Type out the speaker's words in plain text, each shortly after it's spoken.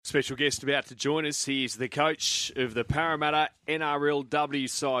Special guest about to join us. He is the coach of the Parramatta NRLW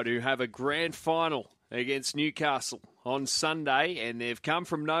side, who have a grand final against Newcastle on Sunday, and they've come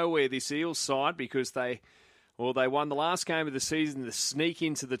from nowhere, this Eels side, because they won the last game of the season to sneak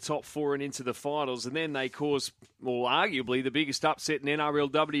into the top four and into the finals, and then they caused, arguably, the biggest upset in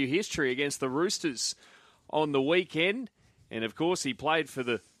NRLW history against the Roosters on the weekend. And, of course, he played for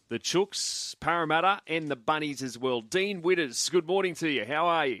the Chooks, Parramatta, and the Bunnies as well. Dean Widders, good morning to you. How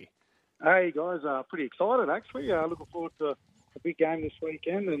are you? Hey, guys, pretty excited, actually. Looking forward to a big game this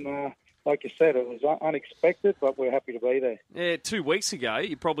weekend. And like you said, it was unexpected, but we're happy to be there. Yeah, 2 weeks ago,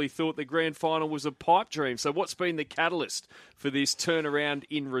 you probably thought the grand final was a pipe dream. So what's been the catalyst for this turnaround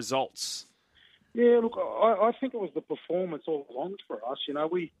in results? Yeah, look, I think it was the performance all along for us. You know,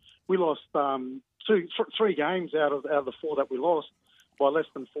 we lost three games out of the four that we lost by less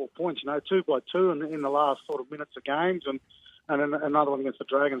than 4 points, 2 by 2 in the last sort of minutes of games, and then another one against the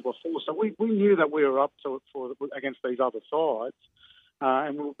Dragons by 4. So we knew that we were up to it against these other sides,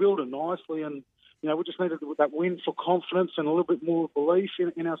 and we were building nicely, and we just needed that win for confidence and a little bit more belief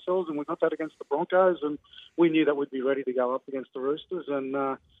in ourselves, and we got that against the Broncos, and we knew that we'd be ready to go up against the Roosters, and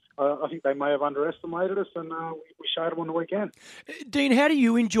I think they may have underestimated us, and we showed them on the weekend. Dean, how do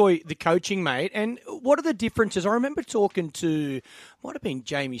you enjoy the coaching, mate? And what are the differences? I remember talking to, might have been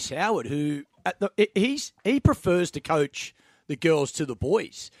Jamie Soward, who he prefers to coach the girls to the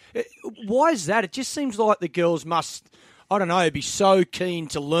boys. Why is that? It just seems like the girls must, I don't know, be so keen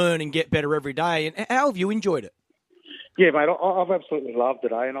to learn and get better every day. And how have you enjoyed it? Yeah, mate, I've absolutely loved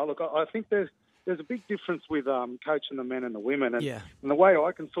it. And I think there's a big difference with coaching the men and the women. And, and the way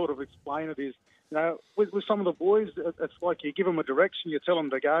I can sort of explain it is, with some of the boys, it's like you give them a direction, you tell them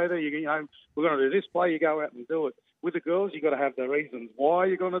to go there, we're going to do this play, you go out and do it. With the girls, you've got to have the reasons why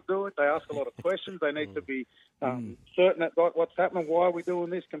you're going to do it. They ask a lot of questions. They need to be certain that what's happening, why are we doing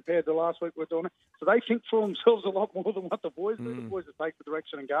this compared to last week we're doing it. So they think for themselves a lot more than what the boys do. The boys just take the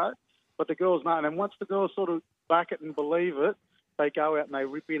direction and go. But the girls know. And then once the girls sort of back it and believe it, they go out and they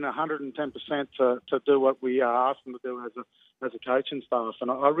rip in 110% to do what we ask them to do as a coaching staff.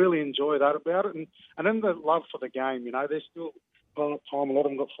 And I really enjoy that about it. And then the love for the game, they're still part-time. A lot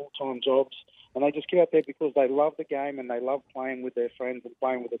of them got full-time jobs. And they just get out there because they love the game and they love playing with their friends and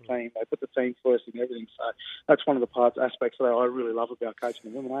playing with the team. They put the team first in everything. So that's one of the aspects that I really love about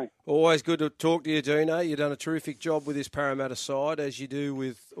coaching the women. Always good to talk to you, Dino. You've done a terrific job with this Parramatta side, as you do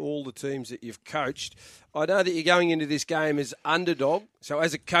with all the teams that you've coached. I know that you're going into this game as underdog. So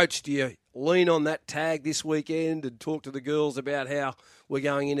as a coach, do you lean on that tag this weekend and talk to the girls about how we're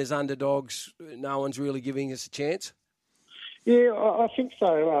going in as underdogs? No one's really giving us a chance? Yeah, I think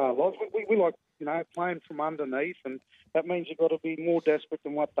so. We like, playing from underneath, and that means you've got to be more desperate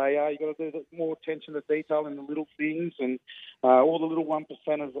than what they are. You've got to do more attention to detail in the little things, and all the little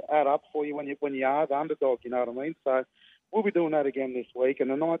 1%ers add up for you when you are the underdog, you know what I mean? So we'll be doing that again this week. And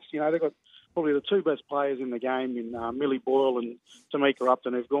the Knights, they've got probably the two best players in the game in Millie Boyle and Tamika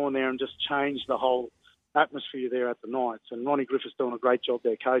Upton, who've gone there and just changed the whole atmosphere there at the Knights, and Ronnie Griffith's doing a great job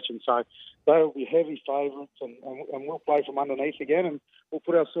there coaching. So they'll be heavy favourites, and we'll play from underneath again, and we'll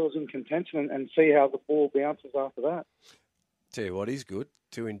put ourselves in contention and see how the ball bounces after that. Tell you what is good,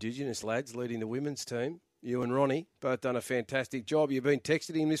 two Indigenous lads leading the women's team. You and Ronnie both done a fantastic job. You've been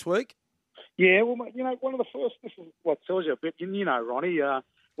texting him this week? Yeah, well, one of the first, this is what tells you a bit, Ronnie,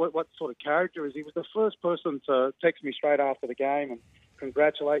 what sort of character is. He was the first person to text me straight after the game and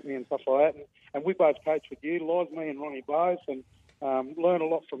congratulate me and stuff like that. And we both coach with you, Loz, me and Ronnie both, and learn a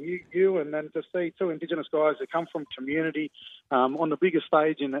lot from you. And then to see two Indigenous guys that come from community on the biggest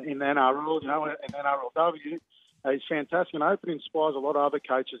stage in the NRL, in NRLW, is fantastic. And I hope it inspires a lot of other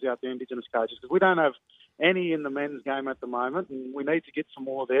coaches out there, Indigenous coaches, because we don't have any in the men's game at the moment, and we need to get some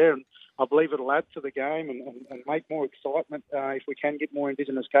more there. And I believe it'll add to the game and make more excitement if we can get more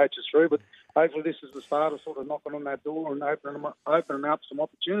Indigenous coaches through. But hopefully this is the start of sort of knocking on that door and opening up some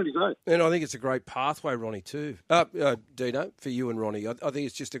opportunities, And I think it's a great pathway, Ronnie, too. Dino, for you and Ronnie. I think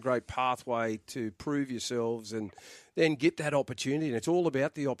it's just a great pathway to prove yourselves and then get that opportunity. And it's all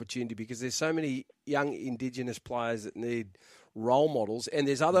about the opportunity because there's so many young Indigenous players that need role models, and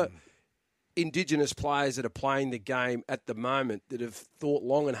there's other Indigenous players that are playing the game at the moment that have thought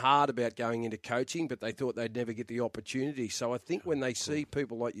long and hard about going into coaching, but they thought they'd never get the opportunity. So I think when they see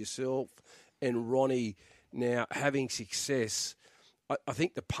people like yourself and Ronnie now having success, I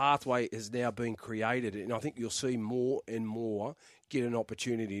think the pathway has now been created, and I think you'll see more and more get an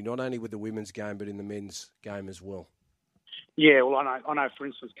opportunity, not only with the women's game, but in the men's game as well. Yeah, well, I know. For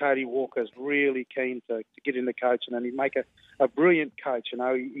instance, Cody Walker's really keen to get into coaching, and he'd make a brilliant coach.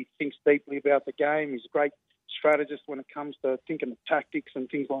 He thinks deeply about the game. He's a great strategist when it comes to thinking of tactics and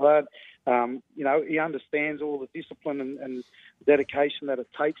things like that. He understands all the discipline and dedication that it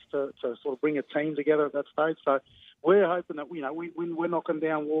takes to sort of bring a team together at that stage. So we're hoping that we're knocking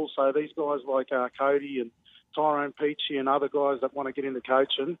down walls. So these guys like Cody and Tyrone Peachy and other guys that want to get into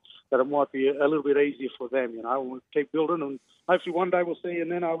coaching, that it might be a little bit easier for them. We'll keep building, and hopefully one day we'll see an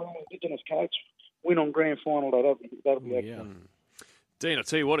NRL Indigenous coach win on grand final. That'll be excellent. Dean, I'll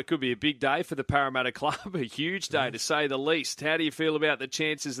tell you what, it could be a big day for the Parramatta Club, a huge day to say the least. How do you feel about the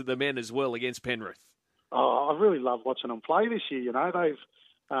chances of the men as well against Penrith? I really love watching them play this year. They've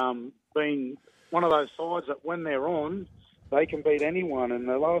been one of those sides that when they're on, they can beat anyone. And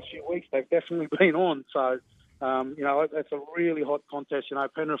the last few weeks, they've definitely been on. So, it's a really hot contest.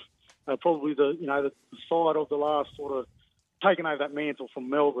 Penrith are probably the side of the last sort of taken over that mantle from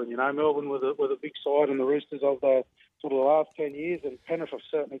Melbourne. Melbourne were the big side and the Roosters of the sort of the last 10 years, and Penrith have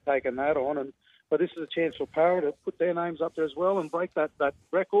certainly taken that on. But this is a chance for Parra to put their names up there as well and break that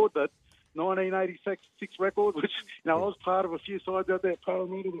record, that 1986 record, which, I was part of a few sides out there at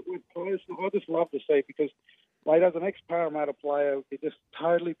Parramatta that went close. I just love to see, because, mate, as an ex-Parramatta player, you're just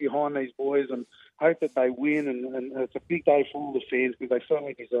totally behind these boys and hope that they win. And it's a big day for all the fans, because they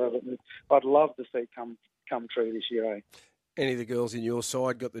certainly deserve it. And I'd love to see it come true this year, eh? Any of the girls in your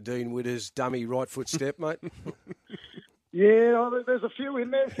side got the Dean Widders dummy right foot step, mate? Yeah, there's a few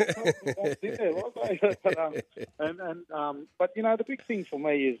in there. But the big thing for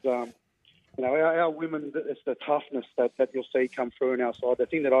me is, our women, it's the toughness that you'll see come through in our side. The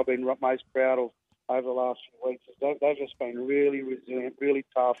thing that I've been most proud of over the last few weeks is they've just been really resilient, really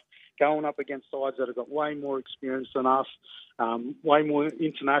tough, going up against sides that have got way more experience than us, way more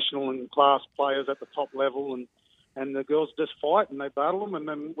international and class players at the top level, and the girls just fight and they battle them. And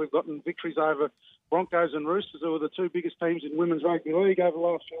then we've gotten victories over Broncos and Roosters, who are the two biggest teams in women's rugby league over the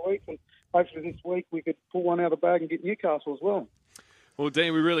last few weeks. And hopefully this week we could pull one out of the bag and get Newcastle as well. Well,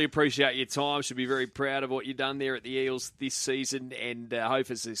 Dean, we really appreciate your time. Should be very proud of what you've done there at the Eels this season, and hope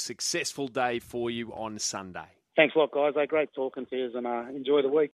it's a successful day for you on Sunday. Thanks a lot, guys. Great talking to you, and enjoy the week.